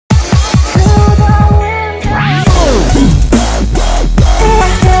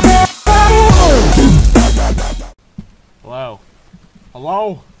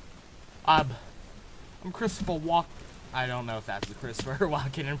Hello? I'm Christopher Walk. I don't know if that's a Christopher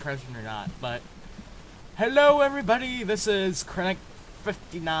Walken impression or not, but hello everybody, this is CrenPack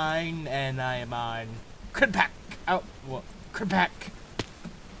 59 and I am on CrenPack. CrenPack.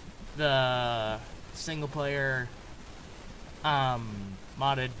 The single player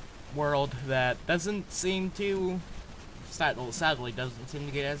modded world that doesn't seem to sadly doesn't seem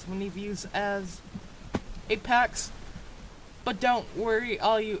to get as many views as Apex. But don't worry,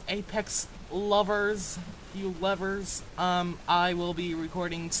 all you Apex lovers, you lovers, I will be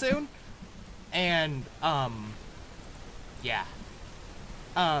recording soon, and, yeah,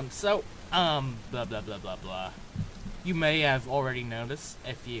 blah, blah, blah, blah, blah. You may have already noticed,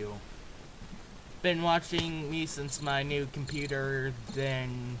 if you've been watching me since my new computer,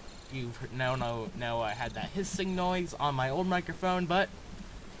 then you know I had that hissing noise on my old microphone, but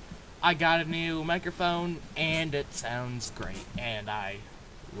I got a new microphone, and it sounds great, and I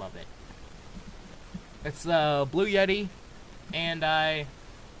love it. It's the Blue Yeti, and I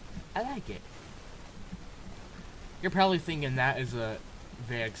like it. You're probably thinking that is a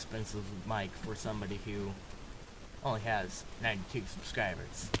very expensive mic for somebody who only has 92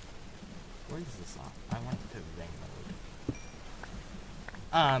 subscribers. Where is this on? I want it to the thing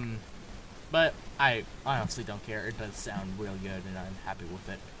mode. But I honestly don't care. It does sound real good, and I'm happy with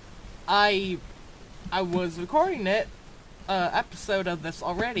it. I was recording episode of this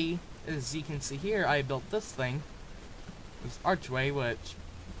already. As you can see here, I built this thing, this archway, which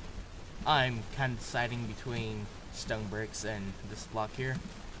I'm kind of deciding between stone bricks and this block here.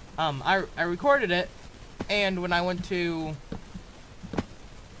 I recorded it, and when I went to,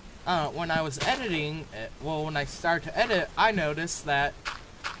 when I was editing, when I started to edit, I noticed that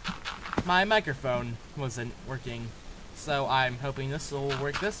my microphone wasn't working. So I'm hoping this will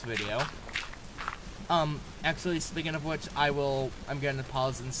work this video. Actually, speaking of which, I'm gonna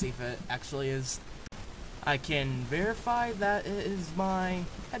pause and see if it actually is. I can verify that it is my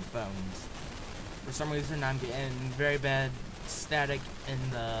headphones. For some reason, I'm getting very bad static in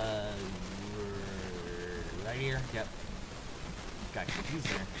the right ear. Yep. Got confused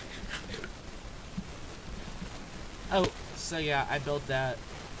there. Oh, so yeah, I built that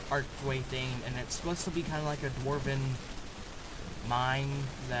archway thing, and it's supposed to be kind of like a dwarven mine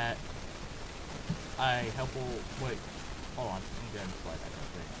that I help. Wait, hold on. I'm gonna fly back up.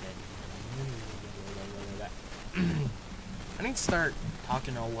 I need to start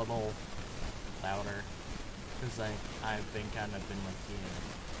talking a little louder because I've been kind of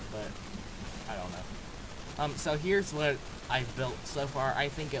but I don't know. So here's what I've built so far. I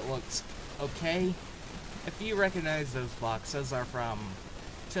think it looks okay. If you recognize those blocks, those are from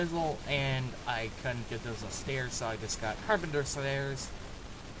Chisel, and I couldn't get those as stairs, so I just got carpenter stairs,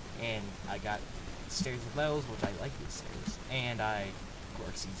 and I got stairs of those, which I like these stairs, and of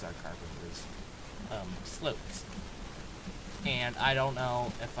course, these are carpenter's slopes. And I don't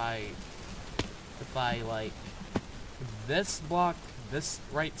know if I like this block, this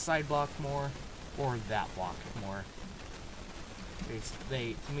right side block more, or that block more.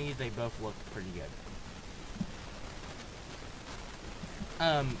 To me, they both look pretty good.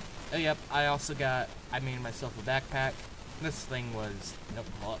 Yep, I made myself a backpack. This thing was,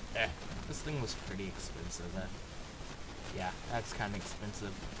 this thing was pretty expensive. Yeah, that's kind of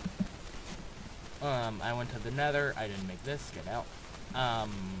expensive. I went to the nether, I didn't make this, get out.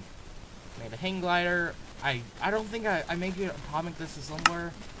 Made a hang glider. I don't think I made an atomic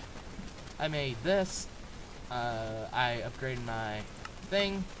disassembler. I made this. I upgraded my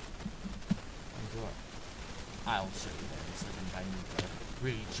thing. I'll show you that in a second if I need to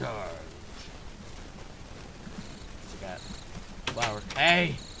recharge. So got flour.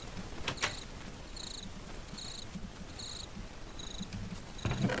 Hey!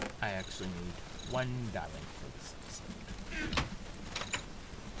 I actually need 1 diamond for this episode.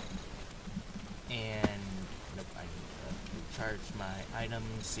 And nope, I need to recharge my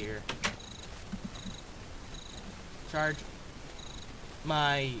items here. Charge.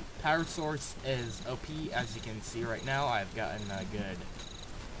 My power source is OP, as you can see right now. I've gotten a good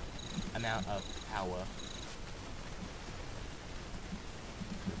amount of power.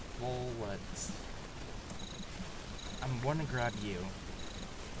 Well, I'm gonna grab you.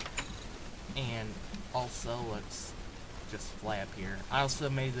 And also, let's just fly up here. I also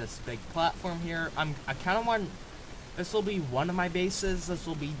made this big platform here. I kind of want, this will be one of my bases. This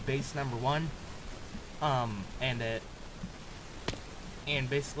will be base number 1. And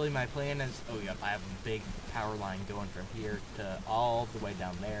basically my plan is, oh yep, I have a big power line going from here to all the way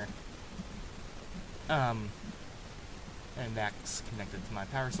down there. And that's connected to my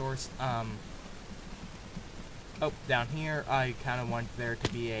power source. Oh, down here, I kind of want there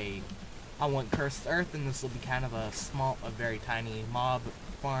to be I want Cursed Earth, and this will be kind of a very tiny mob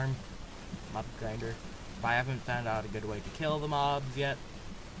farm, mob grinder. But I haven't found out a good way to kill the mobs yet.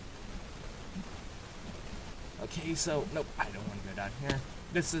 Okay, so, nope, I don't want to go down here.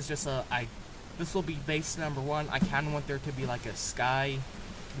 This is just this will be base number 1. I kind of want there to be like a sky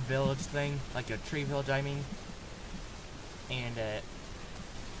village thing, like a tree village, I mean. And,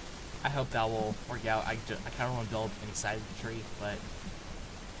 I hope that will work out. I kind of want to build inside the tree, but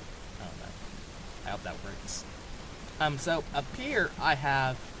I don't know. I hope that works. So up here I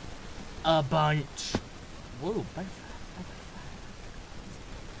have a bunch. Whoa, butterfly.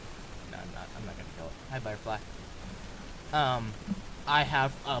 No, I'm not gonna kill it. Hi, butterfly. I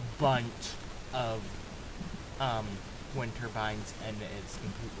have a bunch of wind turbines, and it's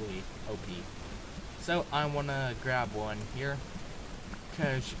completely OP. So I wanna grab one here,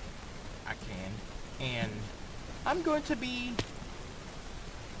 cause I can, and I'm going to be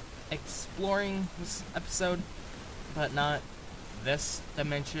exploring this episode, but not this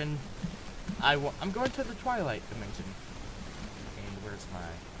dimension. I'm going to the Twilight dimension. And where's my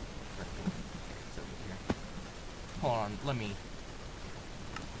freaking... It's over here. Hold on, let me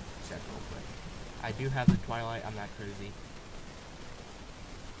check real quick. I do have the Twilight, I'm not crazy.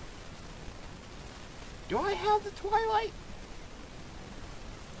 Do I have the Twilight?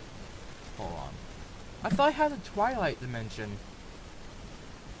 Hold on. I thought I had the Twilight dimension.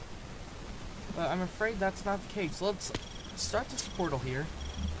 But I'm afraid that's not the case. Let's start this portal here.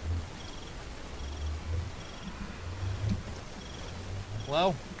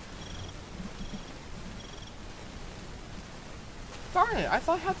 Hello? Darn it, I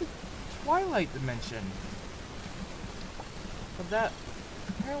thought I had the Twilight dimension. But that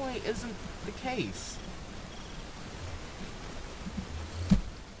apparently isn't the case.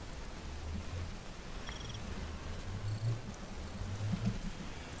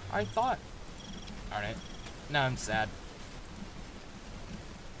 I thought... Darn it. Now I'm sad.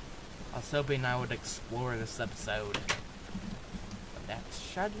 I was hoping I would explore this episode. But that's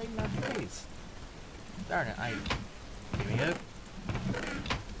sadly not the case. Darn it, Give me up.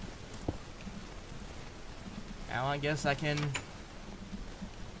 Now I guess I can...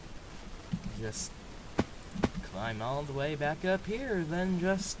 just... climb all the way back up here, then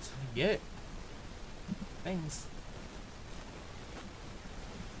just get... things.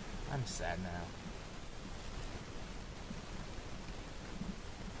 I'm sad now.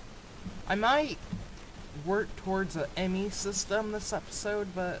 I might work towards a ME system this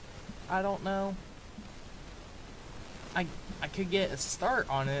episode, but I don't know. I could get a start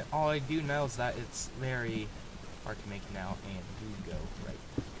on it. All I do know is that it's very hard to make now, and do go right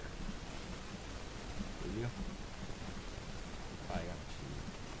here. Do you? I got you.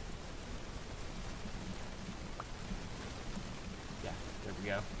 Yeah, there we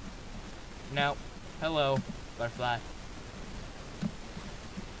go. Now, hello, butterfly.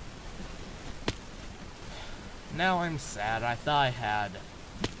 Now I'm sad. I thought I had...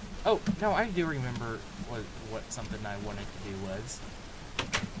 Oh, no, I do remember what something I wanted to do was.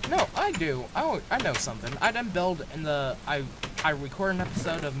 No, I do. Oh, I know something. I didn't build in the... I recorded an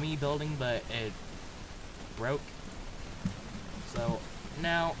episode of me building, but it broke. So,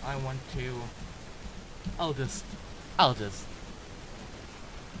 now I want to... I'll just...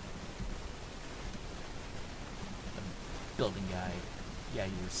 Building guide. Yeah,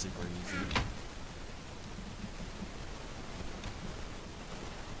 you're super easy.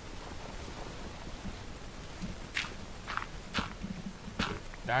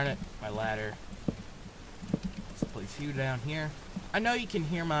 Darn it, my ladder. Let's place you down here. I know you can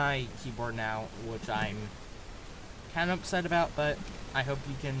hear my keyboard now, which I'm kind of upset about, but I hope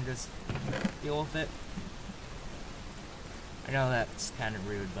you can just deal with it. I know that's kind of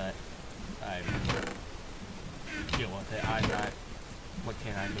rude, but I deal with it. I'm not... What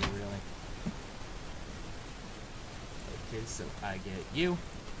can I do, really? Okay, so I get you,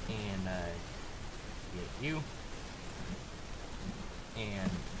 and I get you.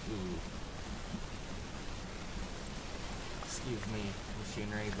 And, ooh, excuse me,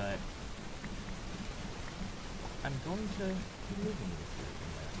 machinery, but I'm going to be moving this here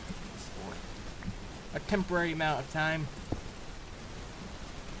for a temporary amount of time.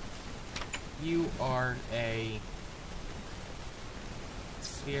 You are a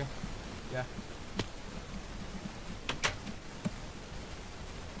sphere, yeah.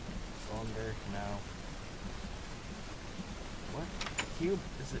 Cylinder, no. What? Cube?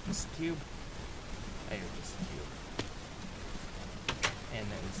 Is it just a cube? Hey, it's just a cube. And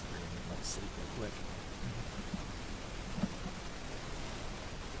it is green. Let's sleep real quick.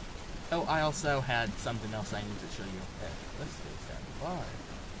 Oh, I also had something else I need to show you. Okay, let's go stand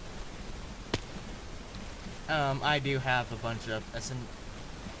by. I do have a bunch of Ascent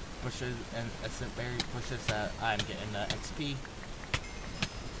bushes and Ascent berry bushes that I'm getting XP.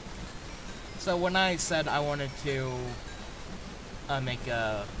 So when I said I wanted to make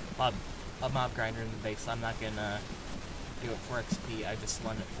a mob grinder in the base, I'm not gonna do it for XP. I just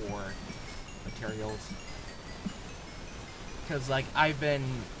want it for materials. Because like I've been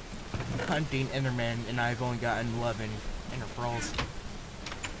hunting Enderman and I've only gotten 11 Ender pearls.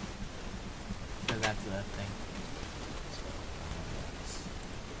 So that's the thing.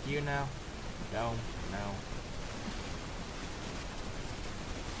 So, you now? No.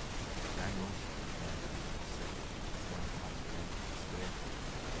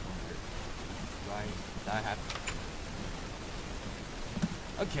 I have.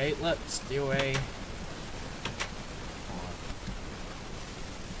 Okay, let's do a.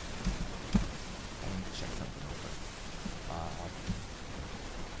 Check something over.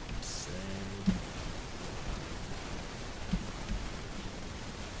 Say.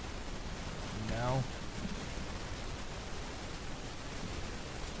 No.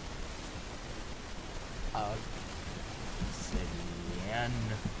 Obsidian.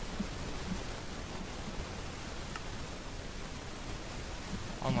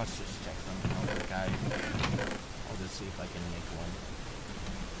 Let's just check something over, guys. I'll just see if I can make one.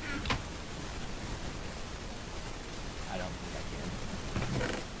 I don't think I can.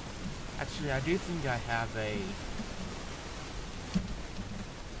 Actually, I do think I have a...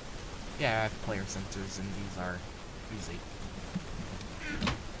 Yeah, I have player sensors, and these are easy.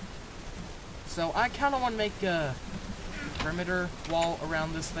 So, I kind of want to make a perimeter wall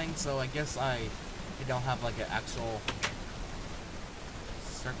around this thing, so I guess I don't have, like, an actual...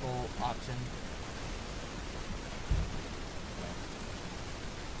 circle option.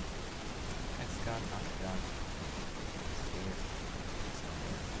 It's gone, not done.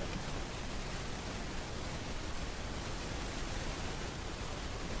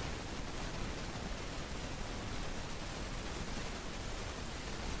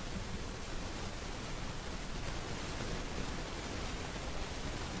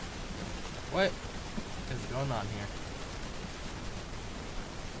 What is going on here?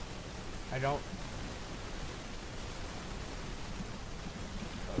 I don't...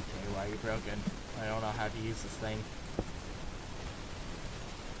 Okay, why are you broken? I don't know how to use this thing.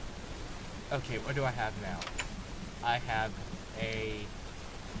 Okay, what do I have now? I have a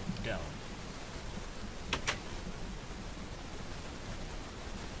dome.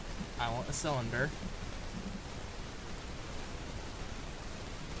 I want a cylinder.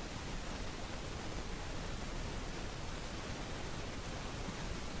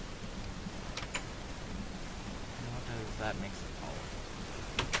 That makes it taller.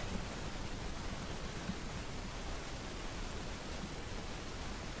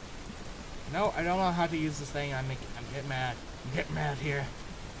 No, I don't know how to use this thing. I'm getting mad. I'm getting mad here.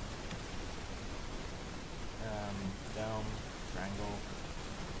 Dome, triangle,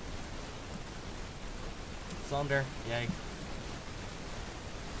 cylinder. Yay.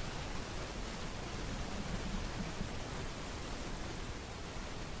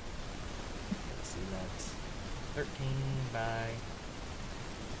 Let's see, that's 13 by...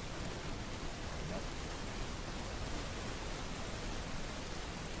 Nope.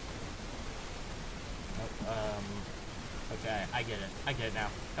 Nope, okay, I get it. I get it now.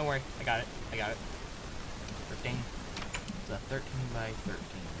 Don't worry, I got it. 13. It's a 13 by 13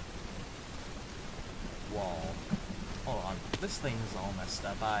 wall. Hold on, this thing is all messed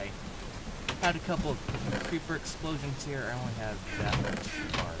up. I had a couple of creeper explosions here. I only have that much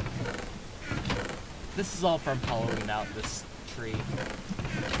bark. This is all from hollowing out this tree.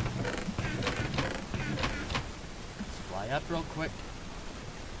 Let's fly up real quick.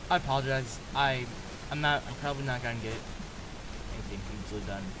 I apologize. I'm probably not gonna get anything hugely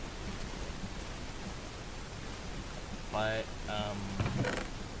done. But,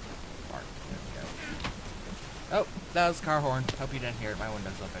 bark. There we go. Oh, that was a car horn. Hope you didn't hear it. My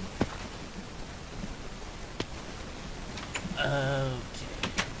window's open.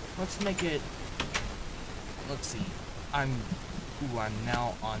 Okay. Let's make it... Let's see. I'm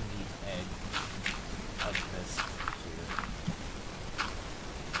now on the edge of this here.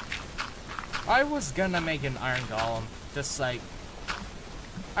 I was gonna make an iron golem, just like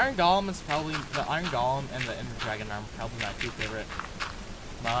Iron Golem is probably the Iron Golem and the Ender Dragon are probably my two favorite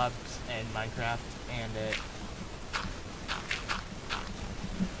mobs in Minecraft, and it.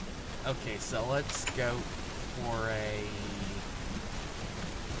 Okay, so let's go for a.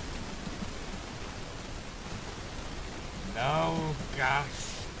 No, gosh.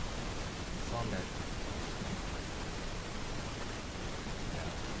 longer.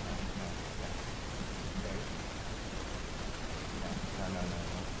 No, no, no.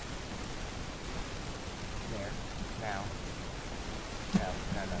 There. No. There. Now. No.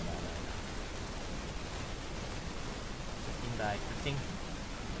 15 by 15.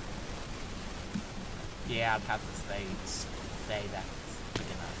 Yeah, I'll have to stay that's good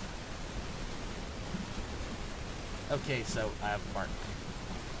enough. Okay, so I have bark.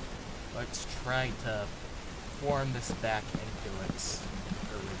 Let's try to form this back into its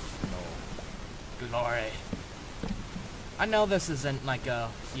original glory. I know this isn't like a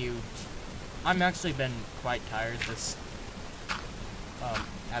huge... I've actually been quite tired this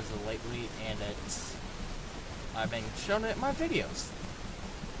as of lately, and I've been showing it in my videos.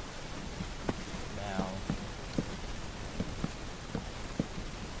 Now,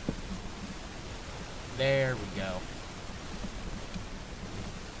 there we go.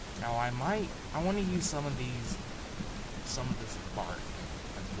 Now I want to use some of this bark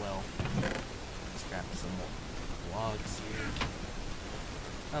as well. Let's grab some more logs here.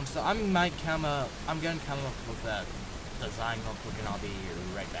 So I'm gonna come up with that design real quick, and I'll be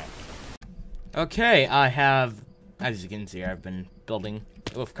right back. Okay, I have, as you can see, I've been building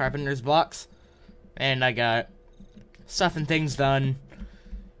with carpenter's blocks, and I got stuff and things done.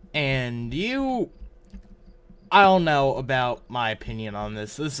 And I don't know about my opinion on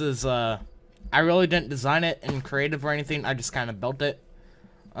this. This is I really didn't design it in creative or anything. I just kind of built it.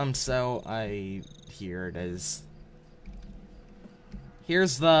 So here it is.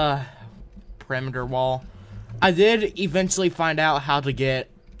 Here's the perimeter wall. I did eventually find out how to get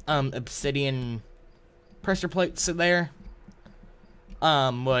obsidian pressure plates there.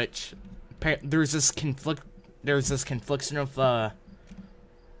 Which there's this confliction of a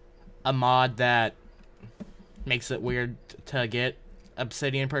mod that makes it weird to get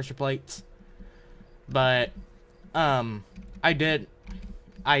obsidian pressure plates. But I did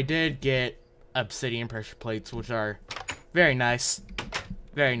get obsidian pressure plates, which are very nice.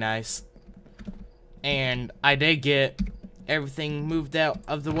 Very nice. And I did get everything moved out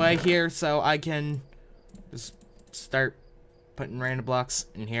of the way here, so I can just start putting random blocks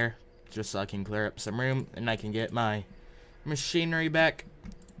in here, just so I can clear up some room, and I can get my machinery back.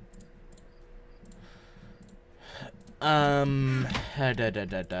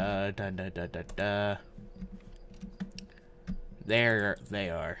 There they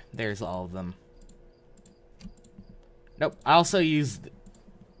are. There's all of them. Nope, I also used...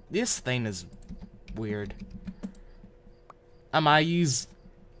 This thing is weird. Why am I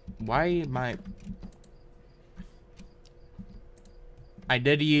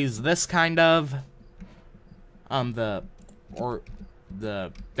did use this kind of... that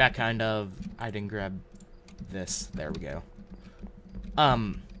kind of... I didn't grab this. There we go.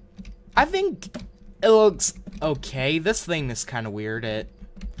 I think it looks okay. This thing is kind of weird. I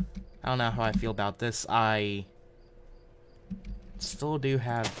don't know how I feel about this. I still do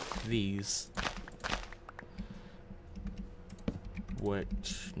have these.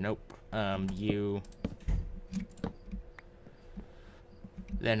 Which, nope.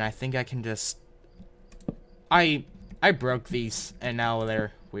 Then I think I can just... I broke these, and now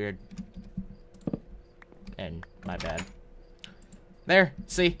they're weird. And my bad. There,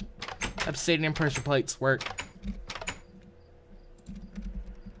 see? Obsidian pressure plates work.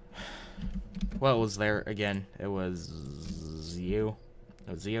 What was there again? It was you.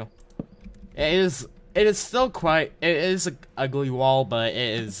 It was you. It is still quite... It is an ugly wall, but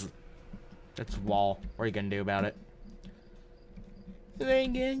it's a wall. What are you gonna do about it? What are you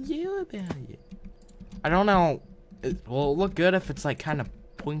gonna do about it? I don't know. Will it look good if it's like kind of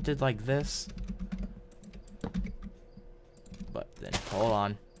pointed like this? But then, hold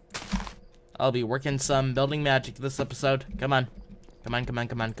on. I'll be working some building magic this episode. Come on. Come on.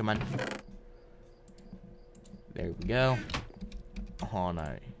 There we go. Oh,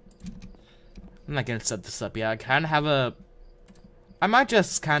 no. I'm not gonna set this up yet. I kind of have a... I might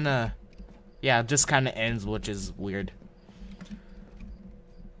just kind of... Yeah, it just kind of ends, which is weird.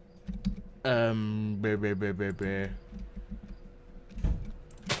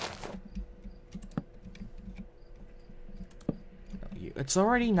 It's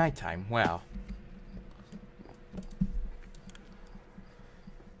already nighttime. Wow.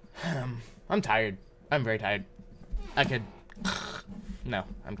 I'm tired. I'm very tired. I could... No,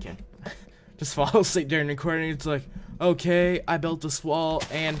 I'm kidding. Just fall asleep during recording. It's like, okay, I built this wall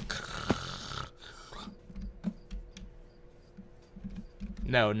and...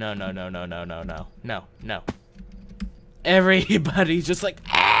 No. Everybody's just like,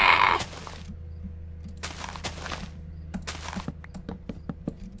 ah!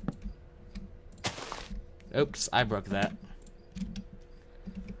 Oops, I broke that.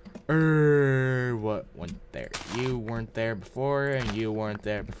 What went there? You weren't there before, and you weren't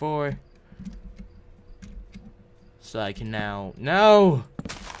there before. So I can now... No!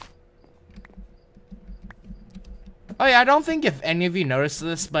 Oh yeah, I don't think if any of you noticed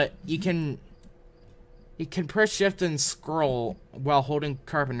this, but you can press shift and scroll while holding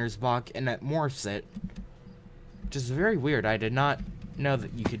Carpenter's block, and it morphs it. Which is very weird. I did not know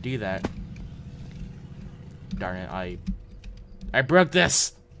that you could do that. Darn it, I broke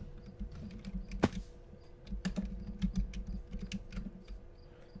this!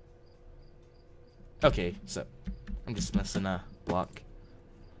 Okay, so I'm just missing a block.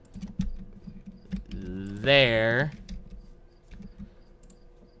 There.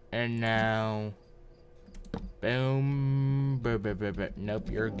 And now... Boom.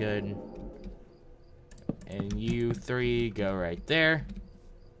 Nope, you're good. And you three go right there.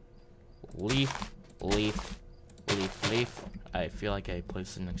 Leaf, leaf, leaf, leaf. I feel like I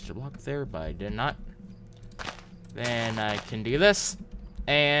placed an extra block there, but I did not. Then I can do this.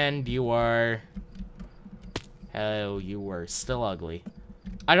 And you are... Oh, you were still ugly.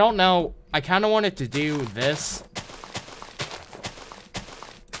 I don't know. I kind of wanted to do this.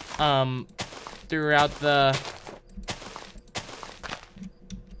 Throughout the...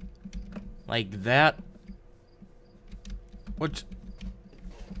 Like that. Which...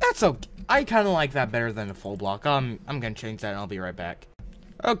 That's okay. I kind of like that better than a full block. I'm gonna change that and I'll be right back.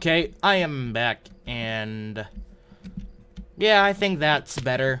 Okay, I am back. And... Yeah, I think that's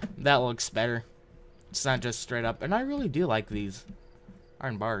better. That looks better. It's not just straight up. And I really do like these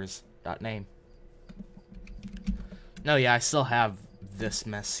iron bars. .name. No, yeah, I still have this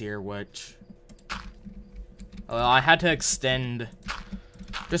mess here, which... Well, I had to extend...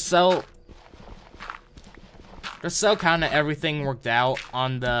 Just so kind of everything worked out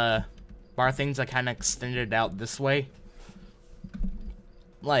on the bar things, I kind of extended it out this way.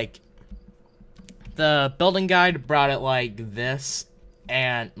 Like, the building guide brought it like this,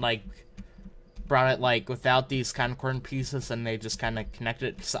 and, like... brought it like without these kind of corner pieces, and they just kind of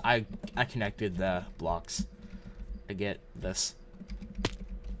connected it. So I connected the blocks to get this.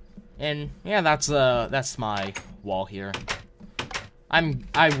 And yeah, that's my wall here.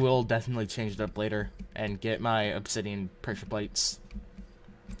 I will definitely change it up later and get my obsidian pressure plates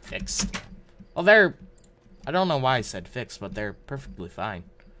fixed. Well, I don't know why I said fixed, but they're perfectly fine.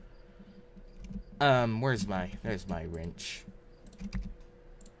 There's my wrench.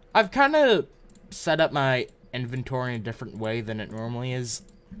 I've kind of set up my inventory in a different way than it normally is.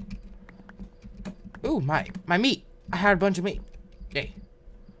 Ooh, my meat! I had a bunch of meat. Yay.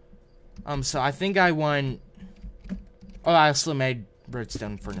 So I think I won... Oh, I also made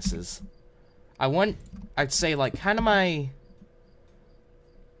redstone furnaces. I'd say, like, kind of my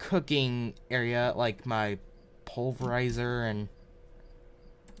cooking area, like my pulverizer and...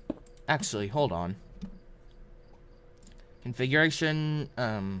 Actually, hold on. Configuration,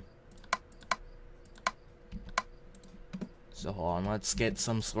 So hold on, let's get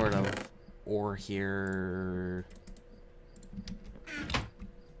some sort of ore here.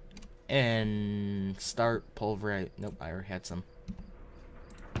 And start pulverize. Nope, I already had some.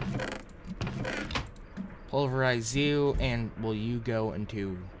 Pulverize you, and will you go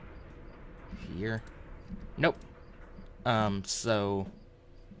into here? Nope. So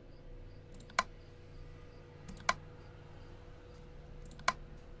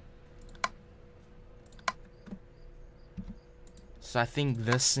I think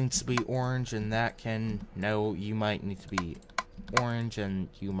this needs to be orange, and that can... No, you might need to be orange, and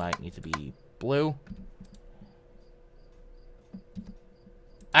you might need to be blue.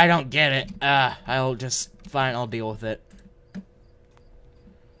 I don't get it. I'll just... Fine, I'll deal with it.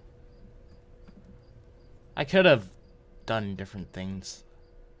 I could have done different things.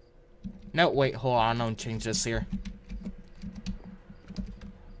 No, wait, hold on. I'll change this here.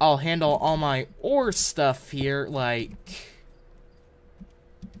 I'll handle all my ore stuff here, like...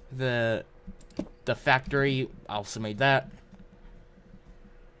 The factory, I also made that.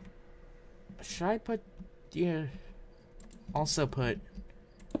 Should I put... Yeah... Also put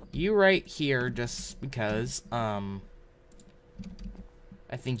you right here, just because, I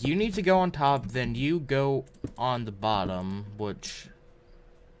think you need to go on top, then you go on the bottom, which...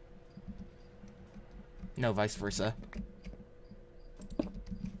 No, vice versa.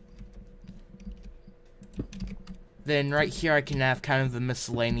 Then right here I can have kind of the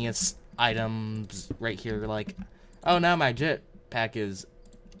miscellaneous items right here, like, oh, now my jetpack is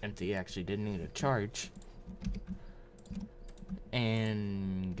empty. Actually didn't need a charge.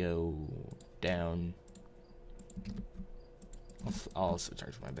 And go down. I'll also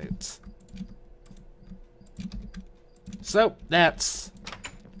charge my boots. So, that's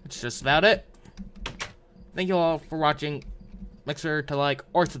just about it. Thank you all for watching. Make sure to like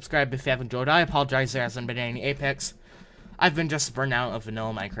or subscribe if you have enjoyed. I apologize there hasn't been any Apex. I've been just burnt out of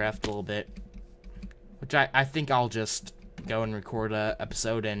vanilla Minecraft a little bit. Which I think I'll just go and record a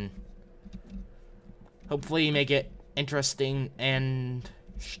episode and hopefully make it interesting and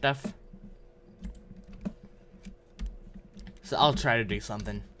stuff. So I'll try to do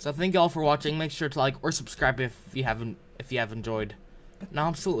something. So thank you all for watching. Make sure to like or subscribe if you have enjoyed. No,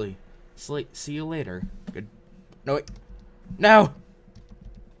 absolutely. See you later. Good. No wait. No.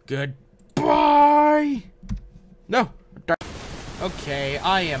 Goodbye. No. Okay,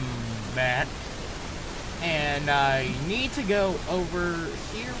 I am Matt, and I need to go over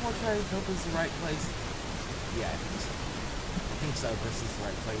here. What I hope is the right place. Yeah, I think so. This is the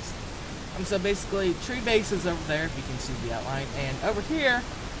right place. So basically, tree base is over there, if you can see the outline, and over here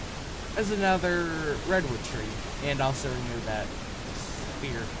is another redwood tree, and also near that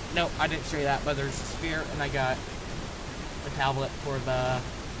sphere. No, I didn't show you that, but there's a sphere, and I got a tablet for the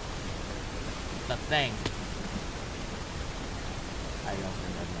thing. I don't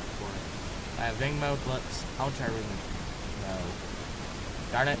remember that for it. I have Ving mode, I'll try reading. No.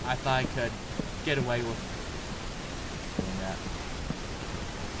 Darn it, I thought I could get away with doing that.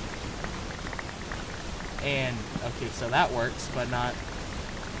 And, okay, so that works, but not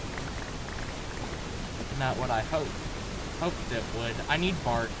what I hoped it would. I need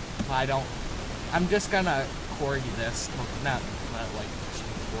bark, but I'm just gonna quarry this. Not like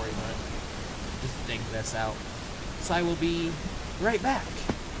quarry, but just dig this out. So I will be right back.